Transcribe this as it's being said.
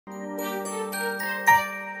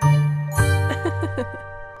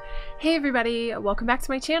Hey everybody, welcome back to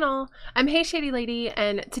my channel. I'm Hey Shady Lady,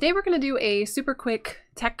 and today we're going to do a super quick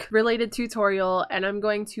tech related tutorial, and I'm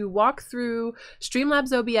going to walk through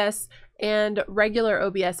StreamLabs OBS and regular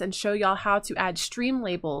OBS and show y'all how to add stream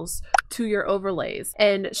labels to your overlays.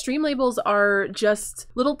 And stream labels are just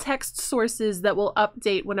little text sources that will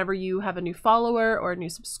update whenever you have a new follower or a new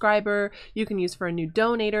subscriber. You can use for a new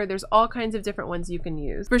donator. There's all kinds of different ones you can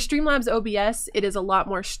use. For StreamLabs OBS, it is a lot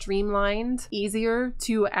more streamlined, easier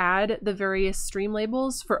to add the various stream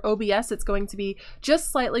labels. For OBS, it's going to be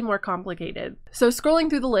just slightly more complicated. So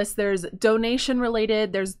scrolling through the list, there's donation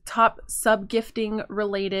related, there's top sub gifting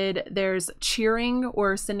related, there's cheering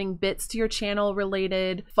or sending bits to your channel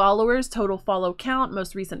related, followers, total follow count,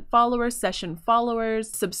 most recent followers, session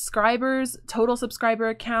followers, subscribers, total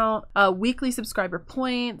subscriber count, weekly subscriber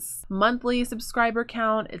points, monthly subscriber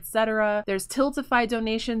count, etc. There's Tiltify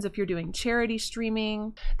donations if you're doing charity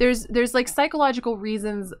streaming. There's like psychological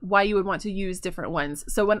reasons why you would want to use different ones.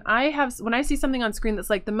 So when I see something on screen that's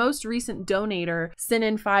like the most recent donator sent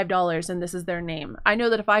in $5 and this is their name, I know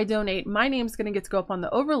that if I donate, my name's gonna get to go up on the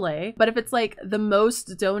overlay. But if it's like the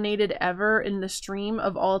most donated ever in the stream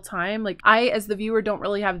of all time, like I as the viewer don't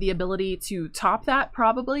really have the ability to top that.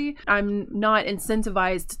 Probably I'm not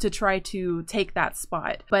incentivized to try to take that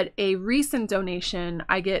spot, but a recent donation,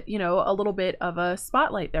 I get, you know, a little bit of a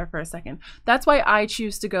spotlight there for a second. That's why I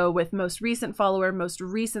choose to go with most recent follower, most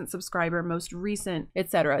recent subscriber, most recent,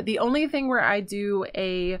 etc. The only thing where I do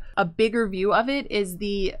a bigger view of it is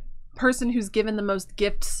the person who's given the most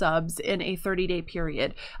gift subs in a 30-day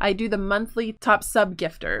period. I do the monthly top sub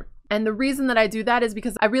gifter. And the reason that I do that is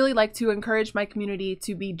because I really like to encourage my community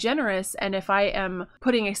to be generous. And if I am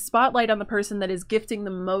putting a spotlight on the person that is gifting the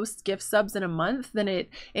most gift subs in a month, then it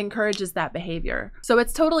encourages that behavior. So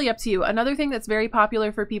it's totally up to you. Another thing that's very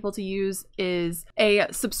popular for people to use is a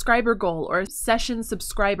subscriber goal or session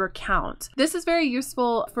subscriber count. This is very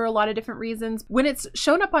useful for a lot of different reasons. When it's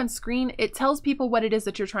shown up on screen, it tells people what it is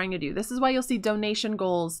that you're trying to do. This is why you'll see donation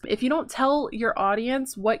goals. If you don't tell your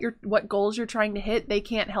audience what goals you're trying to hit, they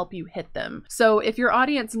can't help you hit them. So if your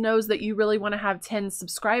audience knows that you really want to have 10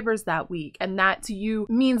 subscribers that week, and that to you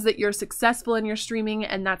means that you're successful in your streaming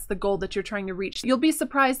and that's the goal that you're trying to reach, you'll be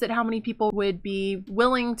surprised at how many people would be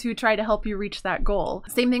willing to try to help you reach that goal.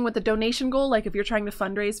 Same thing with the donation goal. Like if you're trying to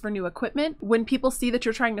fundraise for new equipment, when people see that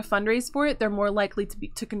you're trying to fundraise for it, they're more likely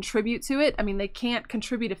to contribute to it. I mean, they can't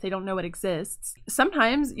contribute if they don't know it exists.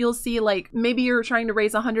 Sometimes you'll see like maybe you're trying to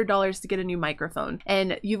raise $100 to get a new microphone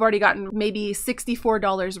and you've already gotten maybe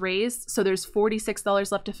 $64 raised, so there's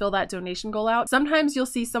 $46 left to fill that donation goal out. Sometimes you'll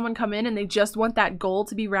see someone come in and they just want that goal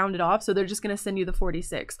to be rounded off, so they're just going to send you the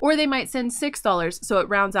 46, or they might send $6 so it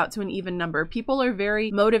rounds out to an even number. People are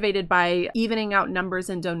very motivated by evening out numbers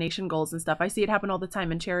and donation goals and stuff. I see it happen all the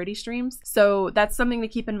time in charity streams, so that's something to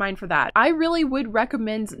keep in mind for that. I really would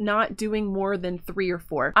recommend not doing more than 3 or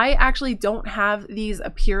 4. I actually don't have these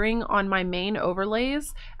appearing on my main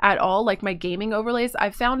overlays at all, like my gaming overlays.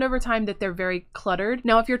 I've found over time that they're very cluttered.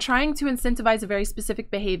 Now if you're trying to incentivize a very specific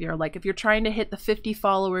behavior, like if you're trying to hit the 50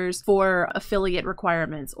 followers for affiliate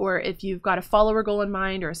requirements, or if you've got a follower goal in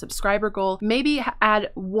mind or a subscriber goal, maybe add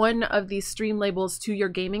one of these stream labels to your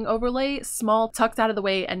gaming overlay, small, tucked out of the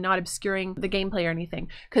way and not obscuring the gameplay or anything.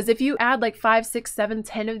 Because if you add like 5, 6, 7,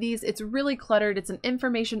 10 of these, it's really cluttered. It's an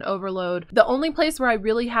information overload. The only place where I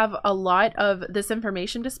really have a lot of this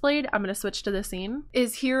information displayed, I'm going to switch to the scene,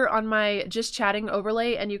 is here on my just chatting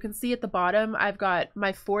overlay. And you can see at the bottom, I've got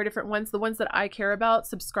my 4 different ones. The ones that I care about: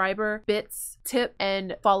 subscriber, bits, tip,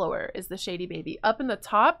 and follower is the shady baby. Up in the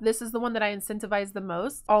top, this is the one that I incentivize the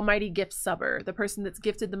most: almighty gift subber, the person that's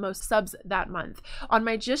gifted the most subs that month. On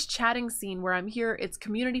my just chatting scene where I'm here, it's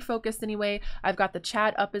community focused anyway. I've got the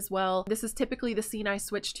chat up as well. This is typically the scene I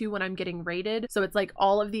switch to when I'm getting rated, so it's like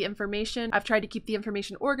all of the information. I've tried to keep the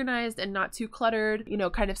information organized and not too cluttered, you know,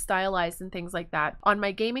 kind of stylized and things like that. On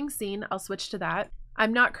my gaming scene, I'll switch to that.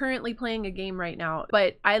 I'm not currently playing a game right now,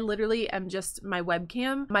 but I literally am just my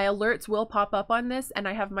webcam. My alerts will pop up on this, and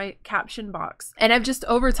I have my caption box. And I've just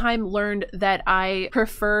over time learned that I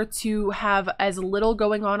prefer to have as little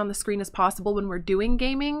going on the screen as possible when we're doing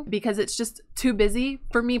gaming, because it's just too busy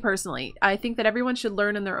for me personally. I think that everyone should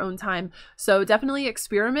learn in their own time. So definitely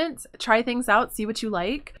experiment, try things out, see what you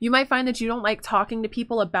like. You might find that you don't like talking to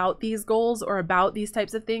people about these goals or about these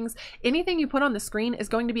types of things. Anything you put on the screen is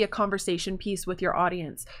going to be a conversation piece with your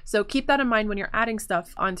audience. So keep that in mind when you're adding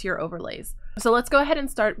stuff onto your overlays. So let's go ahead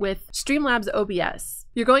and start with StreamLabs OBS.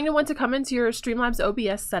 You're going to want to come into your StreamLabs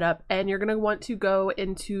OBS setup, and you're going to want to go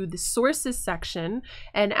into the sources section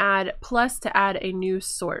and add plus to add a new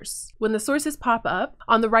source. When the sources pop up,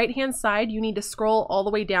 on the right hand side, you need to scroll all the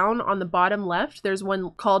way down. On the bottom left, there's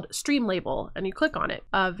one called Stream Label, and you click on it.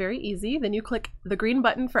 Very easy. Then you click the green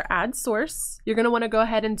button for add source. You're going to want to go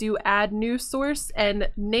ahead and do add new source and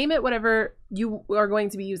name it whatever you are going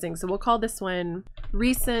to be using. So we'll call this one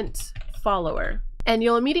recent follower. And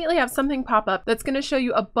you'll immediately have something pop up that's going to show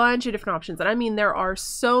you a bunch of different options. And I mean, there are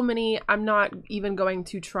so many. I'm not even going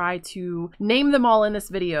to try to name them all in this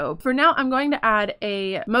video. For now, I'm going to add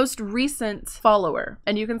a most recent follower.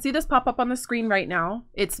 And you can see this pop up on the screen right now.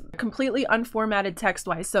 It's completely unformatted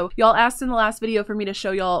text-wise. So y'all asked in the last video for me to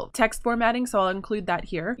show y'all text formatting, so I'll include that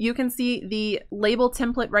here. You can see the label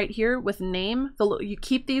template right here with name. You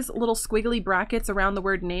keep these little squiggly brackets around the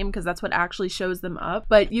word name because that's what actually shows them up.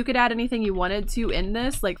 But you could add anything you wanted to in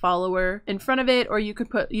this, like follower in front of it, or you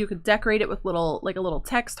could decorate it with a little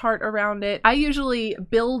text heart around it. I usually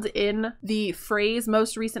build in the phrase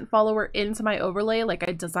most recent follower into my overlay, like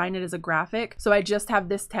I design it as a graphic, so I just have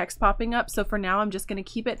this text popping up. So for now, I'm just going to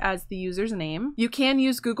keep it as the user's name. You can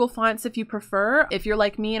use Google Fonts if you prefer. If you're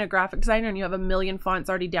like me and a graphic designer and you have a million fonts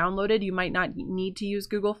already downloaded, you might not need to use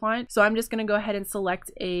Google Font. So I'm just going to go ahead and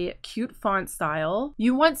select a cute font style.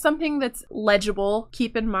 You want something that's legible.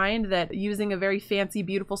 Keep in mind that using a very fancy,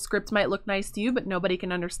 beautiful script might look nice to you, but nobody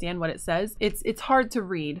can understand what it says. It's hard to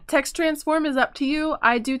read. Text transform is up to you.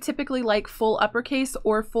 I do typically like full uppercase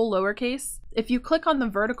or full lowercase. If you click on the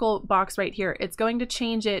vertical box right here, it's going to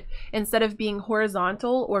change it. Instead of being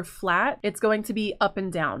horizontal or flat, it's going to be up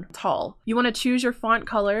and down, tall. You want to choose your font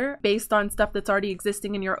color based on stuff that's already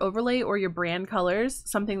existing in your overlay or your brand colors,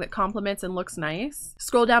 something that complements and looks nice.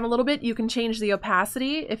 Scroll down a little bit, you can change the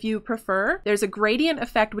opacity if you prefer. There's a gradient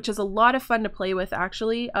effect, which is a lot of fun to play with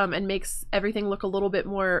actually, and makes everything look a little bit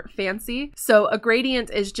more fancy. So a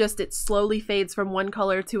gradient is just, it slowly fades from one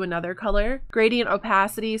color to another color. Gradient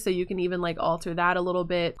opacity, so you can even like alter that a little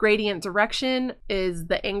bit. Gradient direction is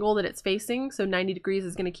the angle that it's facing, so 90 degrees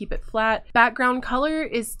is going to keep it flat. Background color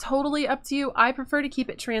is totally up to you. I prefer to keep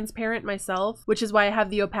it transparent myself, which is why I have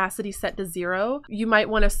the opacity set to 0. You might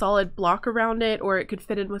want a solid block around it, or it could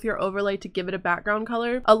fit in with your overlay to give it a background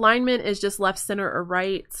color. Alignment is just left, center, or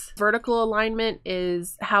right. Vertical alignment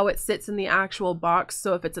is how it sits in the actual box,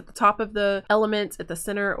 so if it's at the top of the element, at the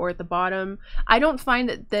center, or at the bottom. I don't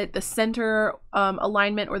find that the center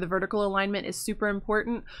alignment or the vertical alignment is super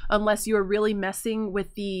important unless you are really messing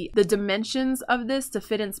with the dimensions of this to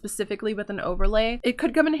fit in specifically with an overlay. It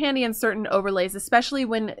could come in handy in certain overlays, especially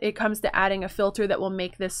when it comes to adding a filter that will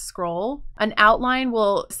make this scroll. An outline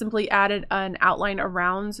will simply add an outline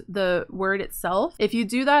around the word itself. If you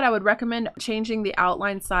do that, I would recommend changing the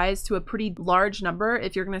outline size to a pretty large number.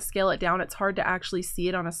 If you're going to scale it down, it's hard to actually see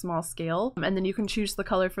it on a small scale. And then you can choose the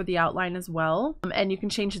color for the outline as well. And you can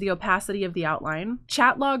change the opacity of the outline.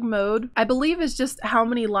 Chat log mode, I believe, is just how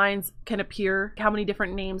many lines can appear, how many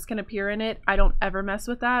different names can appear in it. I don't ever mess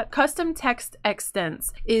with that. Custom text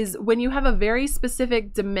extents is when you have a very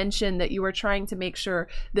specific dimension that you are trying to make sure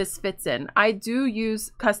this fits in. I do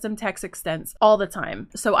use custom text extents all the time.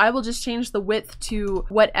 So I will just change the width to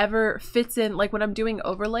whatever fits in, like when I'm doing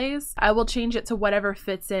overlays, I will change it to whatever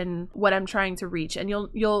fits in what I'm trying to reach. And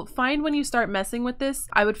you'll find when you start messing with this,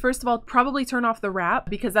 I would first of all probably turn off the wrap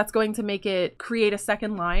because that's going to make it create a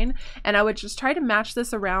second line. And I would just try to match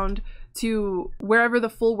this around to wherever the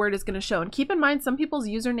full word is going to show. And keep in mind, some people's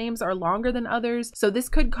usernames are longer than others, so this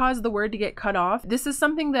could cause the word to get cut off. This is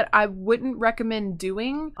something that I wouldn't recommend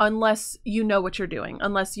doing unless you know what you're doing,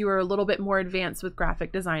 unless you are a little bit more advanced with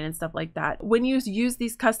graphic design and stuff like that. When you use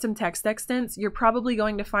these custom text extents, you're probably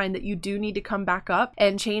going to find that you do need to come back up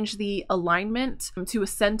and change the alignment to a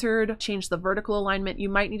centered, change the vertical alignment. You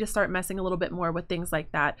might need to start messing a little bit more with things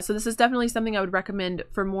like that. So this is definitely something I would recommend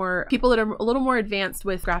for more people that are a little more advanced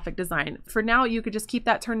with graphic design. For now, you could just keep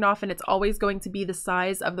that turned off and it's always going to be the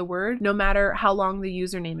size of the word, no matter how long the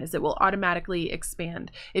username is. It will automatically expand.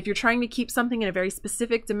 If you're trying to keep something in a very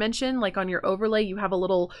specific dimension, like on your overlay, you have a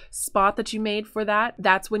little spot that you made for that,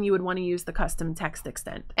 that's when you would want to use the custom text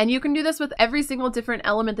extent. And you can do this with every single different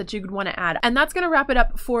element that you could want to add. And that's going to wrap it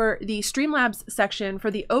up for the StreamLabs section. For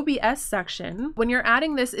the OBS section, when you're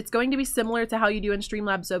adding this, it's going to be similar to how you do in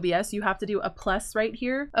StreamLabs OBS. You have to do a plus right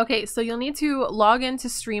here. Okay, so you'll need to log into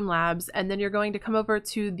StreamLabs. Streamlabs, and then you're going to come over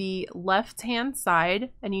to the left-hand side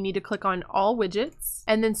and you need to click on all widgets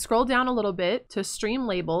and then scroll down a little bit to Stream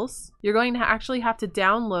Labels. You're going to actually have to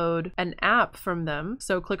download an app from them.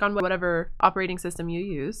 So click on whatever operating system you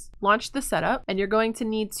use, launch the setup, and you're going to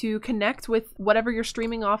need to connect with whatever you're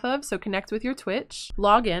streaming off of. So connect with your Twitch,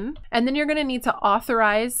 log in, and then you're going to need to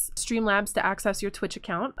authorize Streamlabs to access your Twitch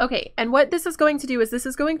account. Okay, and what this is going to do is this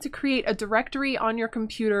is going to create a directory on your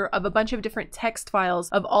computer of a bunch of different text files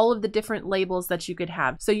of all of the different labels that you could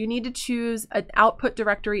have. So you need to choose an output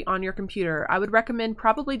directory on your computer. I would recommend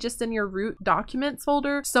probably just in your root documents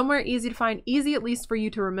folder, somewhere easy to find, easy at least for you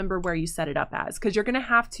to remember where you set it up as, because you're going to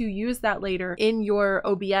have to use that later in your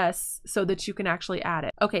OBS so that you can actually add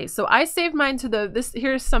it. Okay, so I saved mine to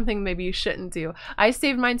here's something maybe you shouldn't do. I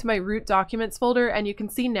saved mine to my root documents folder, and you can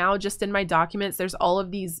see now just in my documents there's all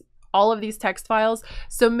of these text files.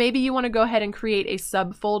 So maybe you want to go ahead and create a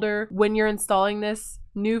subfolder when you're installing this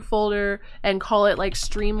new folder and call it like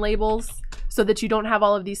Stream Labels, so that you don't have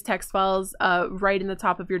all of these text files right in the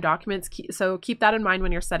top of your documents. So keep that in mind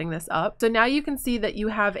when you're setting this up. So now you can see that you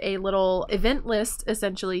have a little event list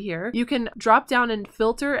essentially here. You can drop down and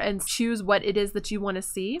filter and choose what it is that you want to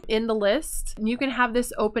see in the list. And you can have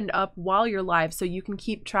this opened up while you're live so you can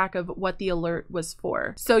keep track of what the alert was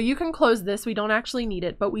for. So you can close this. We don't actually need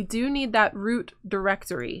it, but we do need that root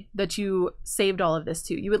directory that you saved all of this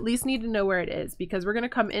to. You at least need to know where it is, because we're going to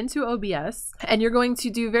come into OBS and you're going to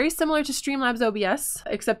do very similar to StreamLabs OBS,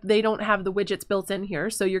 except they don't have the widgets built in here.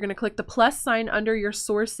 So you're going to click the plus sign under your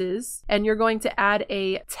sources and you're going to add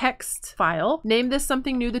a text file. Name this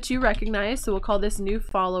something new that you recognize. So we'll call this new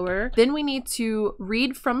follower. Then we need to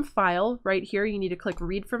read from file right here. You need to click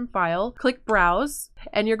read from file, click browse,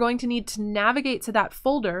 and you're going to need to navigate to that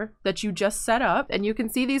folder that you just set up. And you can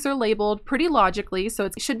see these are labeled pretty logically, so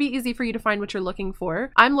it should be easy for you to find what you're looking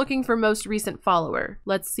for. I'm looking for most recent follower.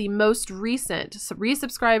 Let's see, most recent, so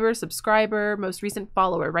resubscriber, subscriber, most recent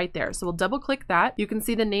follower right there. So we'll double click that. You can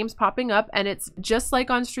see the names popping up, and it's just like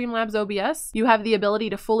on StreamLabs OBS. You have the ability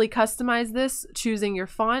to fully customize this, choosing your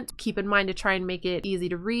font. Keep in mind to try and make it easy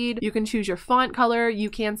to read. You can choose your font color. You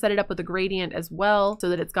can set it up with a gradient as well, so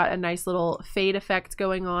that it's got a nice little fade effect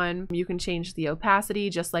going on. You can change the opacity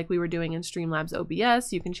just like we were doing in StreamLabs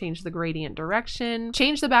OBS. You can change the gradient direction,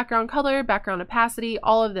 change the background color, background opacity,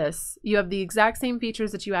 all of this. You have the exact same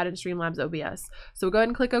features that you add in StreamLabs OBS. So we'll go ahead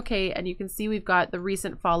and click OK, and you can see we've got the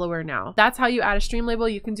recent follower now. That's how you add a stream label.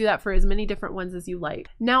 You can do that for as many different ones as you like.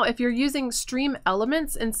 Now, if you're using Stream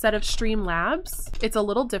Elements instead of StreamLabs, it's a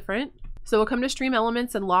little different. So we'll come to Stream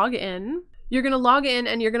Elements and log in. You're going to log in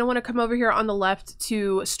and you're going to want to come over here on the left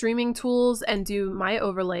to Streaming Tools and do My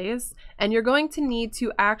Overlays. And you're going to need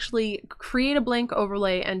to actually create a blank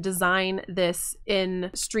overlay and design this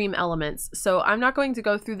in Stream Elements. So I'm not going to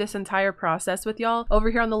go through this entire process with y'all.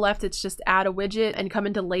 Over here on the left, it's just add a widget and come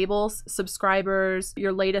into labels, subscribers,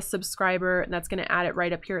 your latest subscriber, and that's going to add it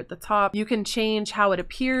right up here at the top. You can change how it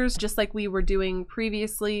appears, just like we were doing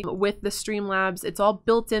previously with the Streamlabs. It's all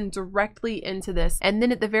built in directly into this. And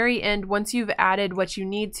then at the very end, once you've added what you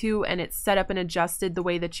need to and it's set up and adjusted the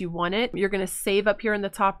way that you want it, you're going to save up here in the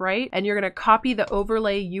top right, and you're going to copy the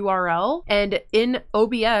overlay URL. And in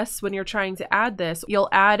OBS, when you're trying to add this, you'll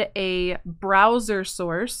add a browser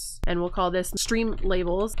source, and we'll call this Stream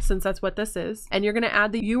Labels, since that's what this is. And you're going to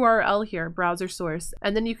add the URL here, browser source,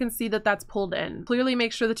 and then you can see that that's pulled in. Clearly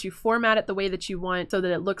make sure that you format it the way that you want so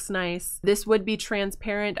that it looks nice. This would be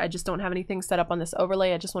transparent. I just don't have anything set up on this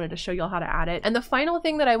overlay. I just wanted to show y'all how to add it. And the final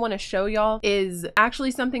thing that I want to show y'all is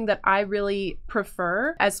actually something that I really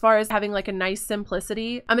prefer as far as having like a nice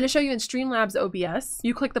simplicity. I'm going to show you in StreamLabs OBS.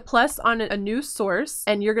 You click the plus on a new source,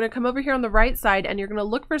 and you're going to come over here on the right side, and you're going to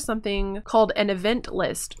look for something called an event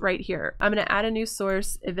list right here. I'm going to add a new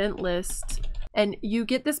source, event list. And you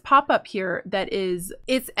get this pop-up here that is,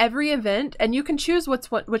 it's every event, and you can choose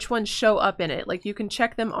which ones show up in it. Like you can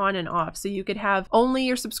check them on and off. So you could have only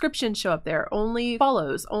your subscriptions show up there, only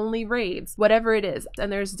follows, only raids, whatever it is. And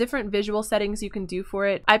there's different visual settings you can do for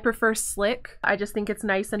it. I prefer slick. I just think it's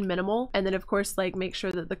nice and minimal. And then of course, like make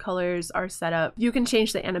sure that the colors are set up. You can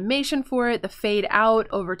change the animation for it, the fade out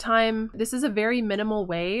over time. This is a very minimal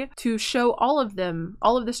way to show all of them,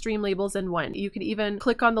 all of the stream labels in one. You can even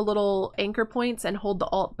click on the little anchor point points and hold the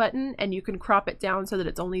Alt button, and you can crop it down so that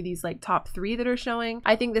it's only these like top 3 that are showing.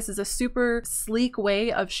 I think this is a super sleek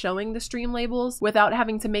way of showing the stream labels without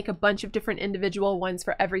having to make a bunch of different individual ones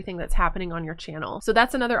for everything that's happening on your channel. So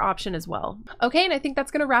that's another option as well. Okay, and I think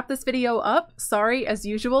that's gonna wrap this video up. Sorry, as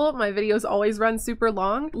usual, my videos always run super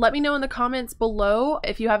long. Let me know in the comments below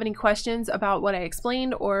if you have any questions about what I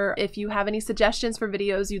explained, or if you have any suggestions for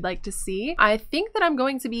videos you'd like to see. I think that I'm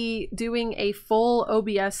going to be doing a full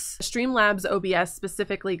OBS, StreamLabs OBS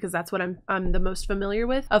specifically, because that's what I'm the most familiar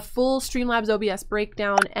with, a full StreamLabs OBS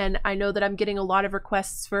breakdown. And I know that I'm getting a lot of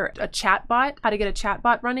requests for a chatbot, how to get a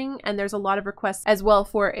chatbot running, and there's a lot of requests as well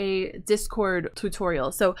for a Discord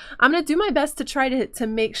tutorial. So I'm gonna do my best to try to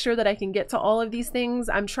make sure that I can get to all of these things.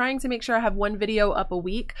 I'm trying to make sure I have 1 video up a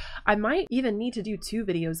week. I might even need to do 2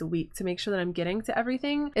 videos a week to make sure that I'm getting to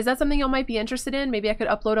everything. Is that something y'all might be interested in? Maybe I could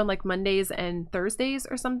upload on like Mondays and Thursdays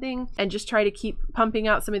or something, and just try to keep pumping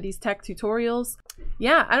out some of these tech tutorials.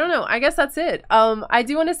 Yeah, I don't know. I guess that's it. I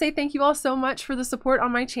do want to say thank you all so much for the support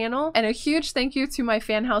on my channel, and a huge thank you to my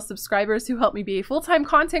fan house subscribers who helped me be a full-time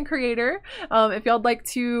content creator. If y'all'd like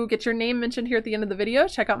to get your name mentioned here at the end of the video,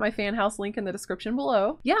 check out my fan house link in the description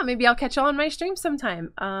below. Yeah, maybe I'll catch y'all on my stream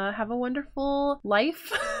sometime. Have a wonderful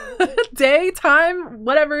life, day, time,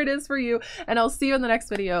 whatever it is for you, and I'll see you in the next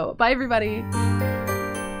video. Bye, everybody.